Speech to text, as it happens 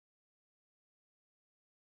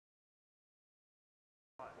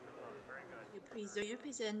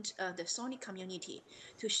represent the SONiC community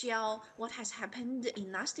to share what has happened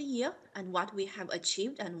in last year and what we have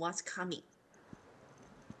achieved and what's coming.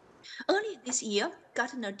 Early this year,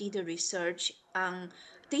 Gartner did a research on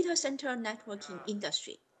data center networking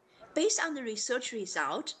industry. Based on the research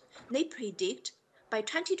result, they predict by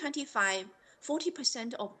 2025,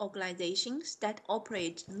 40% of organizations that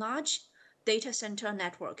operate large data center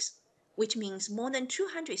networks, which means more than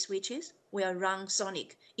 200 switches, will run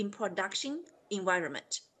SONiC in production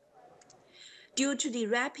environment. Due to the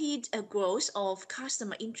rapid growth of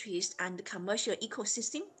customer interest and commercial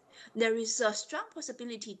ecosystem, there is a strong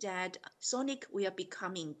possibility that SONiC will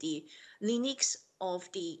becoming the Linux of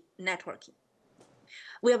the networking.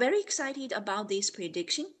 We are very excited about this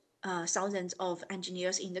prediction. Thousands of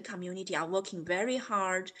engineers in the community are working very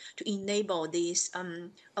hard to enable this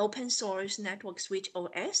open source network switch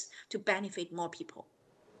OS to benefit more people.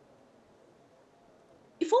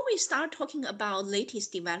 Before we start talking about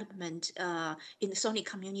latest development in the SONiC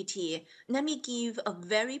community, let me give a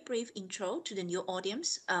very brief intro to the new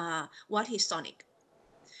audience. What is SONiC?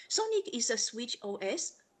 SONiC is a switch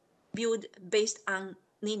OS built based on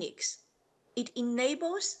Linux. It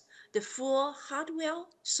enables the full hardware,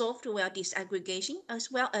 software disaggregation,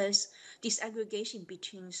 as well as disaggregation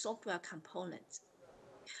between software components.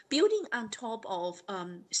 Building on top of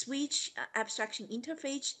switch abstraction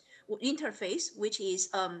interface, which is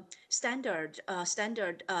standard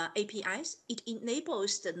APIs, it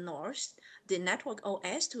enables the network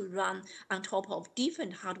OS to run on top of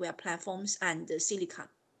different hardware platforms and silicon.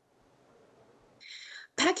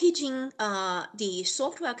 Packaging the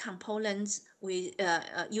software components with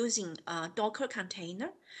using Docker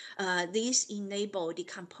container, this enables the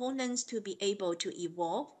components to be able to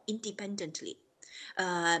evolve independently.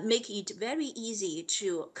 Make it very easy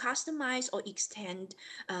to customize or extend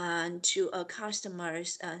to a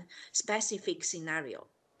customer's specific scenario.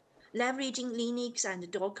 Leveraging Linux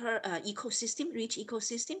and Docker rich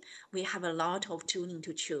ecosystem, we have a lot of tooling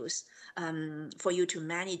to choose for you to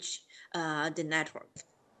manage the network.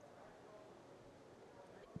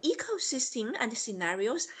 Ecosystem and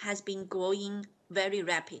scenarios has been growing very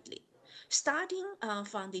rapidly. Starting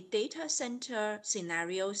from the data center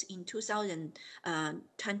scenarios in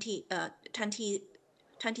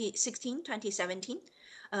 2016, 2017,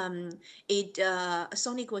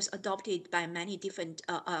 SONiC was adopted by many different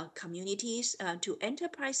communities to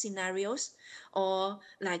enterprise scenarios or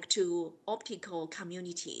like to optical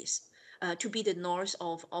communities to be the north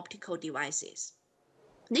of optical devices.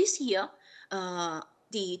 This year,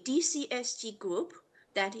 the DCSG group,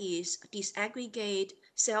 that is disaggregate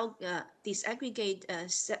cell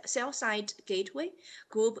site gateway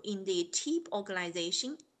group in the TIP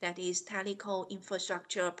organization, that is Telecom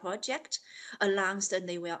Infrastructure Project, announced that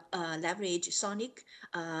they will leverage SONiC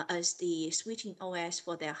as the switching OS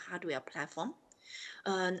for their hardware platform.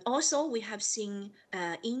 Also, we have seen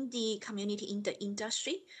in the community, in the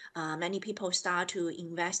industry, many people start to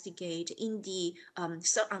investigate in the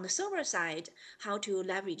on the server side how to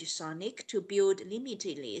leverage SONiC to build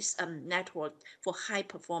limitless network for high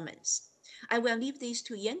performance. I will leave this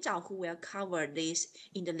to Yanzhao, who will cover this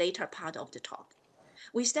in the later part of the talk.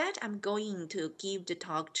 With that, I'm going to give the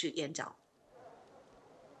talk to Yanzhao.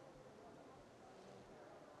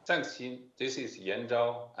 Thanks, Xin. This is Yan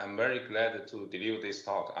Zhao. I'm very glad to deliver this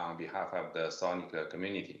talk on behalf of the SONiC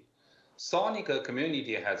community. SONiC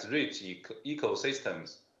community has rich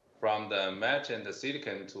ecosystems from the merchant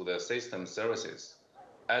silicon to the system services.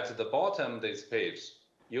 At the bottom of this page,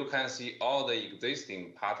 you can see all the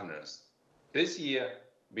existing partners. This year,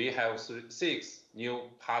 we have 6 new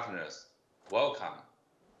partners. Welcome.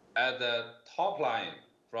 At the top line,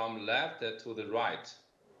 from left to the right,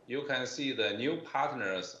 you can see the new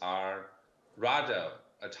partners are Raja,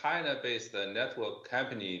 a China-based network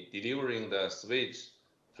company delivering the switch,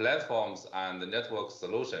 platforms, and network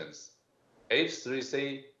solutions.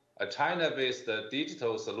 H3C, a China-based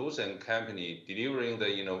digital solution company delivering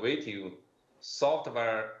the innovative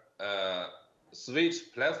software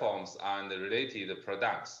switch platforms and related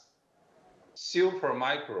products.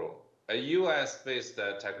 Supermicro, a US-based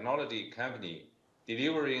technology company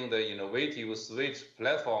delivering the innovative switch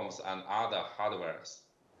platforms and other hardwares.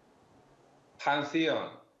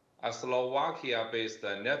 Pantheon, a Slovakia-based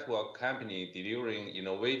network company delivering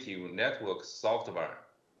innovative network software.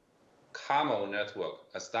 Camel Network,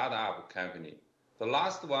 a startup company. The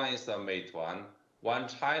last one is Meituan, one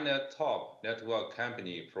China top network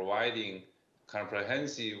company providing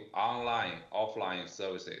comprehensive online, offline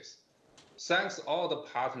services. Thanks all the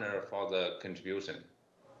partners for the contribution.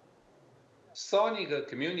 SONiC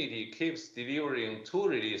community keeps delivering 2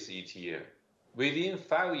 releases each year. Within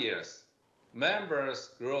 5 years, members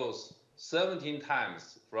grows 17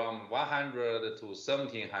 times from 100 to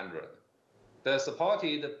 1700. The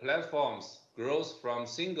supported platforms grows from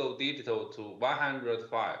single digital to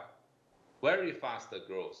 105. Very fast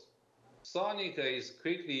growth. SONiC is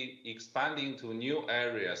quickly expanding to new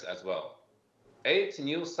areas as well. 8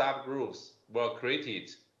 new subgroups were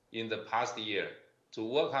created in the past year to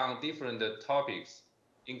work on different topics,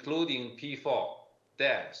 including P4,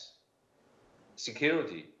 dash,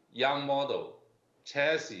 security, young model,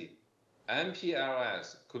 chassis,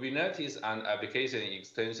 MPLS, Kubernetes, and application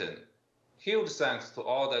extension. Huge thanks to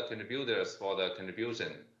all the contributors for the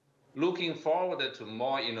contribution. Looking forward to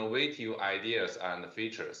more innovative ideas and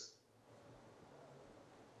features.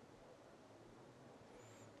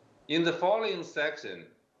 In the following section,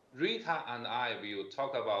 Rita and I will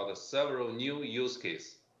talk about several new use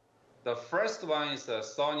cases. The first one is the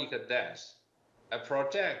SONiC Dash, a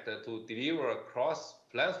project to deliver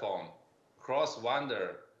cross-platform,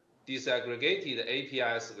 cross-vendor, disaggregated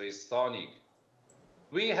APIs with SONiC.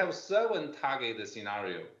 We have 7 target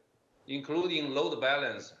scenarios, including load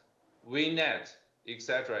balance, VNet,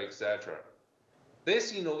 etc., etc.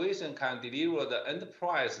 This innovation can deliver the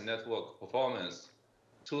enterprise network performance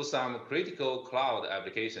to some critical cloud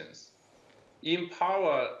applications,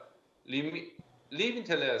 empower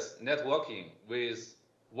limitless networking with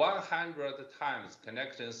 100 times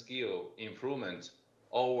connection skill improvement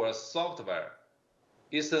over software.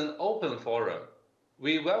 It's an open forum.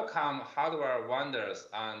 We welcome hardware vendors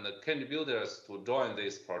and contributors to join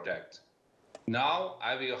this project. Now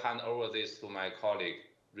I will hand over this to my colleague,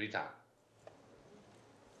 Rita.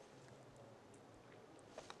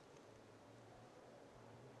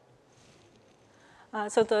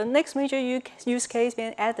 So the next major use case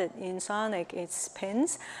being added in SONiC is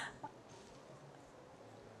pins,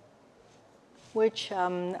 which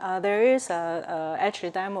there is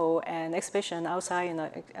actually demo and exhibition outside in the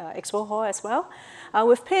expo hall as well.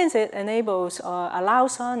 With pins, it enables or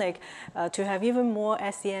allows SONiC to have even more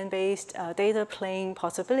SDN-based data plane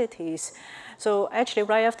possibilities. So actually,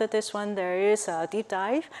 right after this one, there is a deep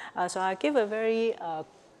dive. So I'll give a very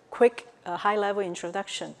quick, high-level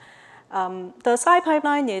introduction. The SI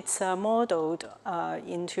pipeline is modeled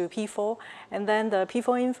into P4, and then the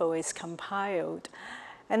P4 info is compiled.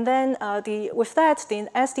 And then with that, the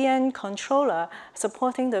SDN controller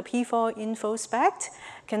supporting the P4 info spec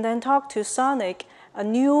can then talk to SONiC, a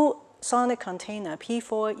new SONiC container,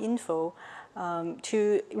 P4 info,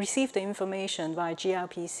 to receive the information via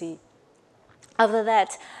gRPC. After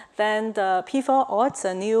that, then the P4 odds,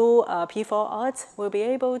 a new P4 odds, will be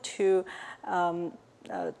able to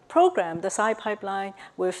program the SI pipeline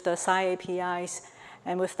with the SI APIs.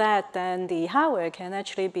 And with that, then the hardware can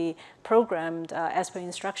actually be programmed as per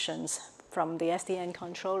instructions from the SDN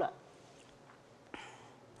controller.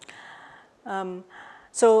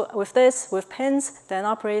 So with this, with pins, then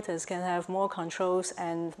operators can have more controls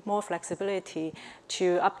and more flexibility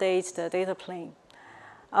to update the data plane.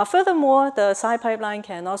 Furthermore, the SI pipeline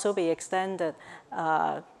can also be extended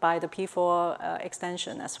by the P4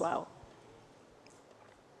 extension as well.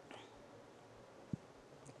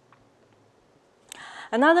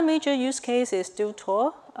 Another major use case is dual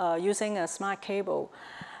TOR using a smart cable.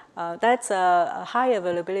 That's a high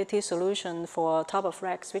availability solution for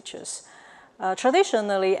top-of-rack switches.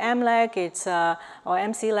 Traditionally, MLAG or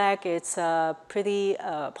MCLAG is a pretty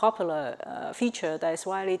popular feature that is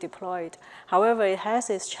widely deployed. However, it has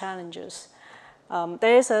its challenges.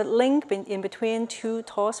 There is a link in between two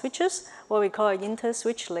TOR switches, what we call an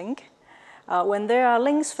inter-switch link. When there are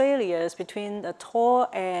links failures between the TOR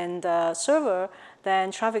and the server,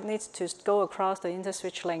 then traffic needs to go across the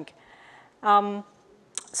inter-switch link.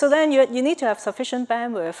 So then you need to have sufficient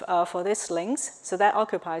bandwidth for these links, so that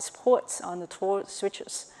occupies ports on the TOR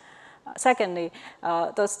switches. Secondly,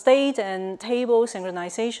 the state and table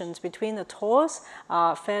synchronizations between the TORs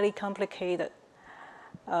are fairly complicated.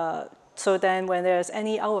 So then when there's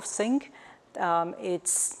any out of sync,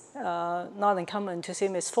 it's not uncommon to see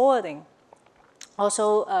misforwarding.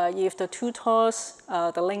 Also, if the two TORs,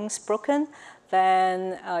 the links broken,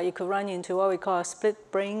 then you could run into what we call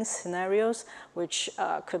split brain scenarios, which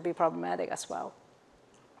could be problematic as well.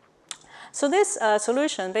 So this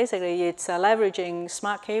solution, basically, it's leveraging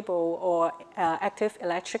smart cable or active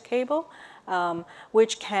electric cable,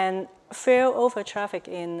 which can fail over traffic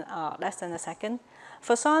in less than a second.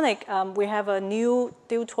 For SONiC, we have a new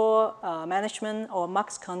dual TOR management or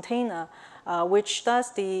MUX container, which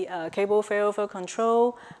does the cable failover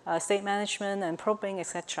control, state management, and probing,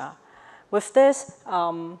 etc. With this,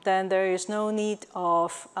 then there is no need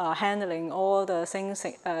of handling all the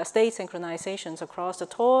state synchronizations across the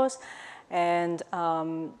TORs, And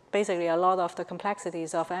basically, a lot of the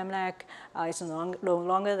complexities of MLAC is no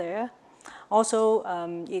longer there. Also,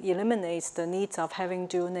 it eliminates the needs of having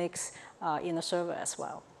dual NICs in a server as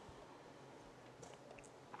well.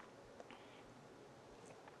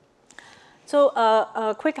 So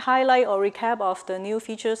a quick highlight or recap of the new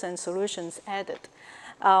features and solutions added.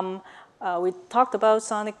 We talked about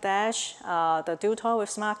SONiC Dash, the dual TOR with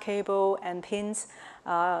smart cable and pins.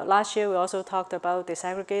 Last year, we also talked about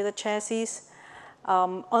disaggregated chassis.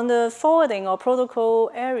 On the forwarding or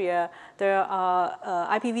protocol area, there are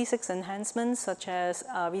IPv6 enhancements such as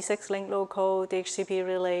v6 link local, DHCP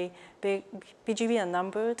relay, BGP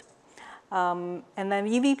unnumbered. And then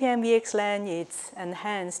EVPN VXLAN is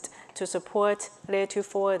enhanced to support layer 2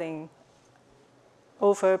 forwarding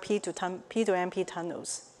over P to MP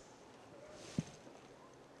tunnels.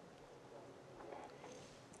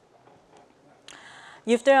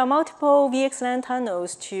 If there are multiple VXLAN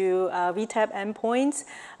tunnels to VTAP endpoints,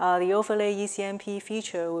 the overlay ECMP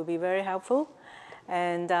feature will be very helpful.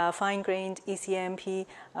 And fine-grained ECMP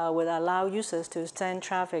will allow users to send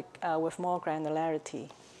traffic with more granularity.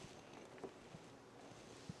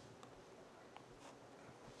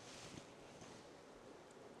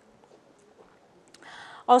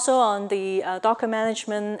 Also on the Docker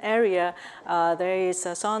management area, there is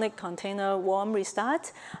a SONiC container warm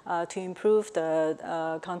restart to improve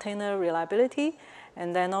the container reliability.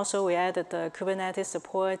 And then also we added the Kubernetes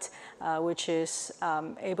support, which is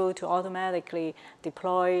able to automatically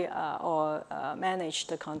deploy or manage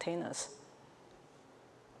the containers.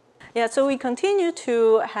 Yeah, so we continue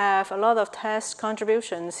to have a lot of test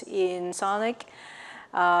contributions in SONiC.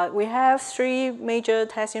 We have 3 major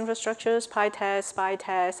test infrastructures: PyTest,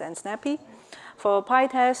 SpyTest, and Snappy. For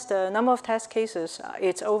PyTest, the number of test cases,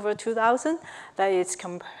 it's over 2,000. That is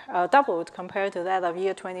doubled compared to that of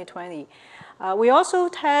year 2020. We also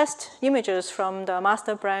test images from the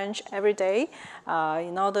master branch every day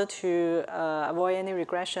in order to avoid any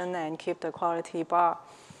regression and keep the quality bar.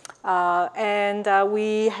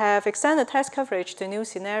 We have extended test coverage to new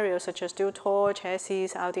scenarios such as dual TOR, chassis,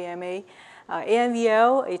 RDMA.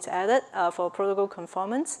 ANVL is added for protocol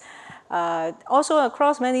conformance. Also,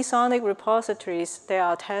 across many SONiC repositories, there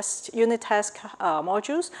are unit test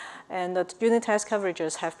modules, and the unit test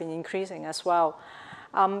coverages have been increasing as well.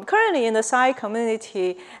 Currently, in the SI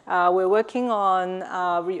community, we're working on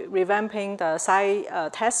revamping the SI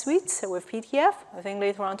test suites with PTF. I think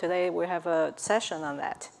later on today, we have a session on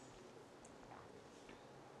that.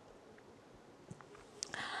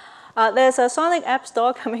 There's a SONiC App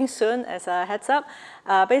Store coming soon as a heads up.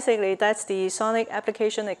 Basically, that's the SONiC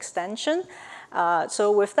application extension.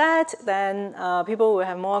 So with that, then people will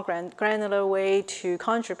have more granular way to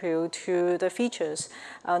contribute to the features.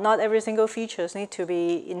 Not every single features need to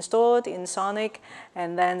be installed in SONiC,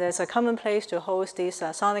 and then there's a common place to host these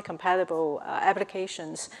SONiC compatible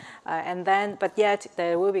applications. But yet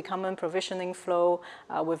there will be common provisioning flow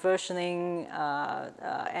with versioning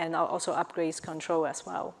and also upgrades control as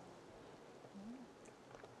well.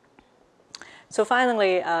 So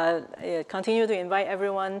finally, continue to invite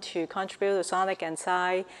everyone to contribute to SONiC and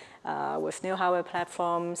SI with new hardware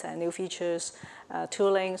platforms and new features,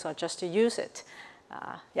 toolings, or just to use it.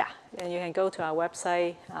 Yeah, and you can go to our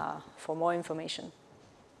website for more information.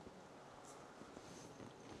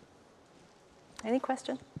 Any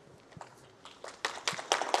question?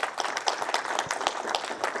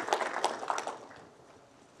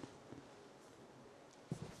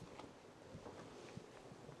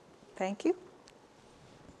 Thank you.